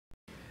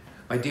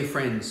My dear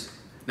friends,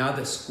 now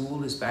that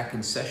school is back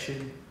in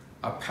session,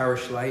 our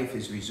parish life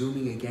is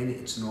resuming again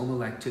its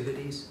normal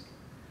activities.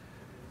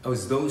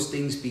 As those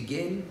things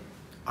begin,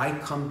 I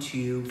come to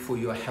you for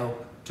your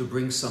help to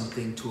bring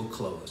something to a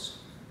close.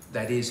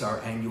 That is our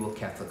annual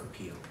Catholic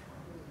Appeal.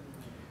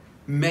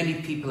 Many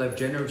people have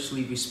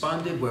generously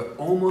responded. We're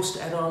almost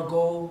at our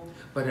goal,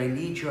 but I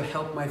need your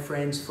help, my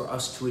friends, for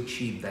us to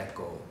achieve that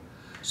goal,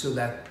 so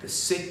that the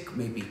sick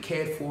may be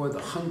cared for,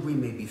 the hungry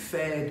may be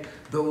fed,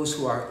 those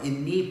who are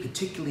in need,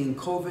 particularly in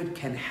COVID,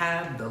 can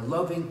have the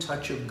loving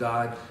touch of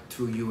God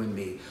through you and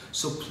me.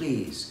 So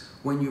please,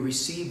 when you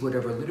receive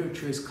whatever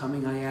literature is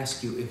coming, I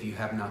ask you, if you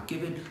have not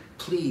given,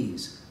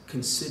 please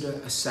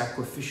consider a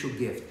sacrificial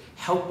gift.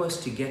 Help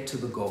us to get to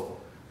the goal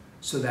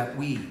so that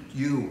we,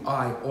 you,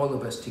 I, all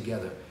of us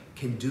together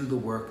can do the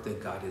work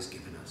that God has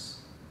given